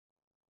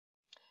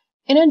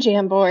In a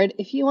Jamboard,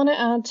 if you want to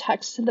add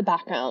text to the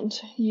background,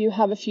 you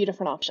have a few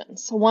different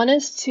options. So one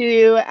is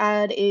to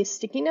add a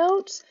sticky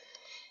note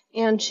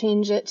and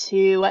change it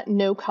to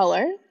no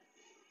color,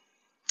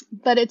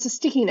 but it's a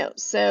sticky note,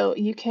 so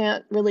you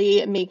can't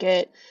really make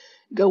it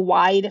go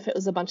wide. If it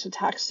was a bunch of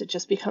text, it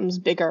just becomes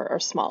bigger or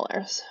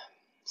smaller.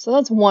 So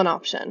that's one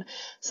option.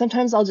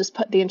 Sometimes I'll just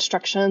put the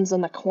instructions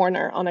in the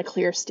corner on a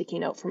clear sticky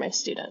note for my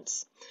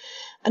students.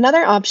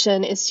 Another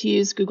option is to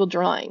use Google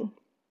Drawing.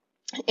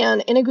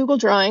 And in a Google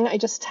Drawing, I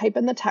just type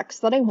in the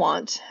text that I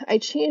want. I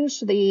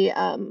changed the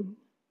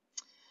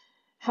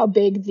how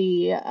big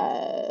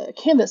the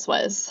canvas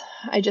was.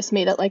 I just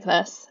made it like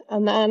this.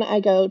 And then I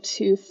go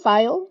to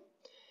File,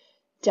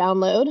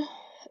 Download.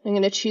 I'm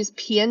going to choose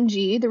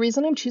PNG. The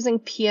reason I'm choosing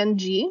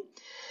PNG,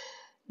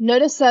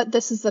 notice that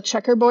this is the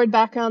checkerboard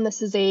background.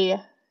 This is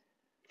a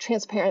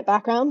transparent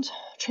background.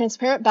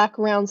 Transparent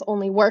backgrounds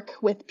only work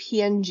with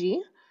PNG.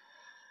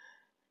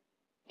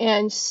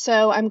 And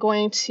so I'm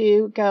going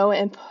to go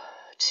and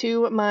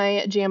to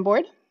my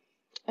Jamboard.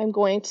 I'm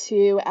going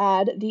to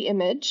add the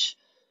image.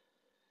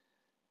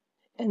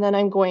 And then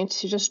I'm going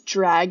to just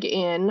drag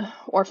in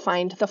or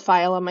find the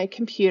file on my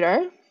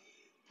computer.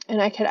 And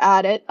I could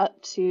add it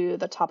up to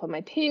the top of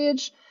my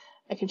page.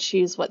 I can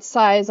choose what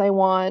size I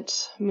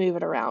want, move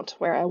it around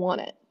where I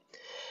want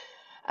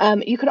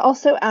it. You could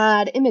also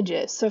add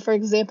images. So for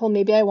example,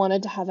 maybe I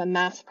wanted to have a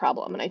math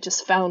problem and I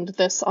just found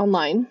this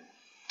online.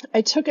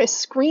 I took a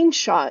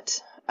screenshot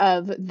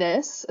of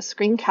this, a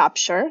screen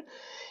capture,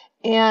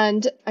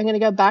 and I'm going to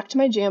go back to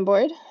my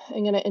Jamboard.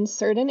 I'm going to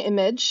insert an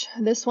image.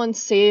 This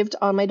one's saved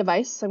on my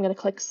device, so I'm going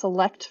to click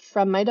Select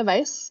from my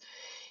device.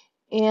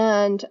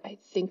 And I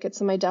think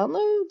it's in my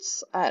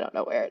downloads. I don't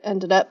know where it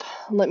ended up.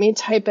 Let me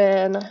type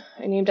in,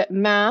 I named it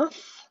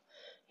math.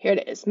 Here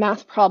it is,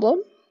 math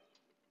problem.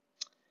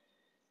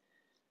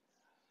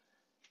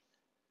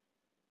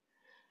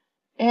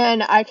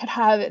 And I could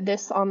have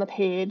this on the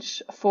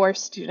page for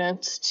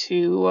students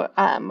to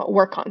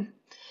work on.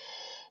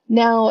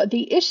 Now,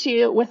 the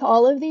issue with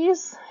all of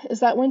these is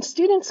that when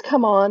students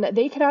come on,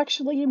 they could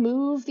actually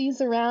move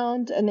these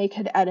around and they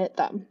could edit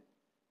them.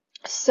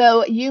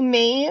 So you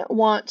may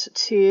want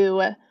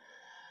to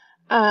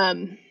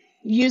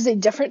use a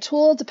different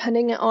tool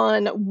depending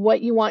on what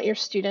you want your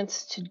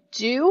students to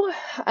do.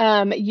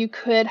 You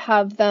could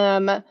have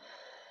them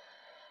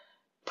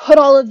put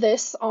all of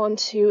this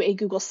onto a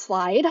Google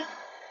slide,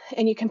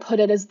 and you can put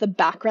it as the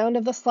background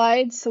of the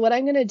slide. So what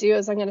I'm going to do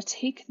is I'm going to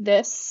take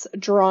this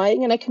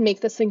drawing, and I can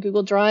make this in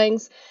Google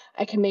Drawings.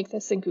 I can make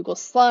this in Google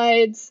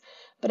Slides,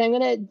 but I'm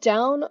going to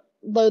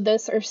download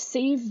this or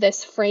save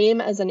this frame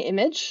as an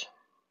image.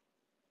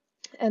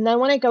 And then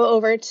when I go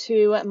over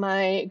to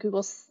my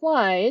Google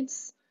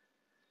Slides,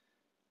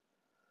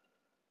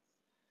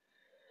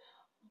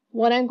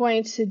 what I'm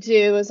going to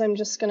do is I'm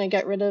just going to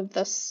get rid of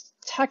this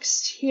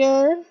text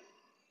here.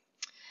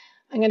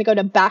 I'm going to go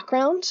to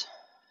Background,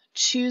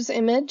 choose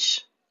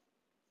Image,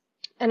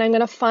 and I'm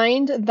going to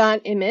find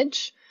that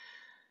image.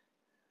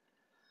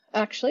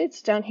 Actually,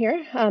 it's down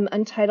here,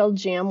 Untitled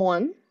Jam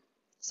 1.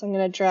 So I'm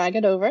going to drag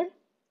it over.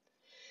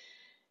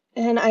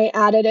 And I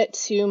added it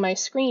to my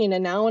screen,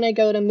 and now when I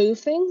go to move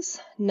things,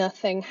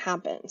 nothing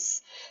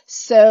happens.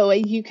 So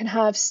you can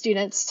have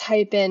students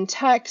type in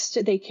text.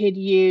 They could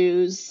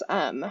use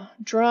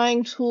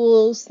drawing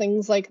tools,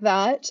 things like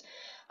that,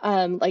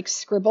 like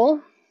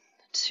Scribble,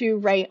 to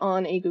write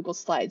on a Google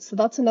slide. So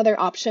that's another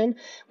option,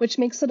 which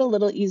makes it a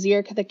little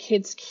easier because the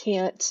kids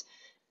can't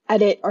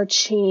edit or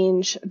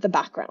change the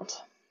background.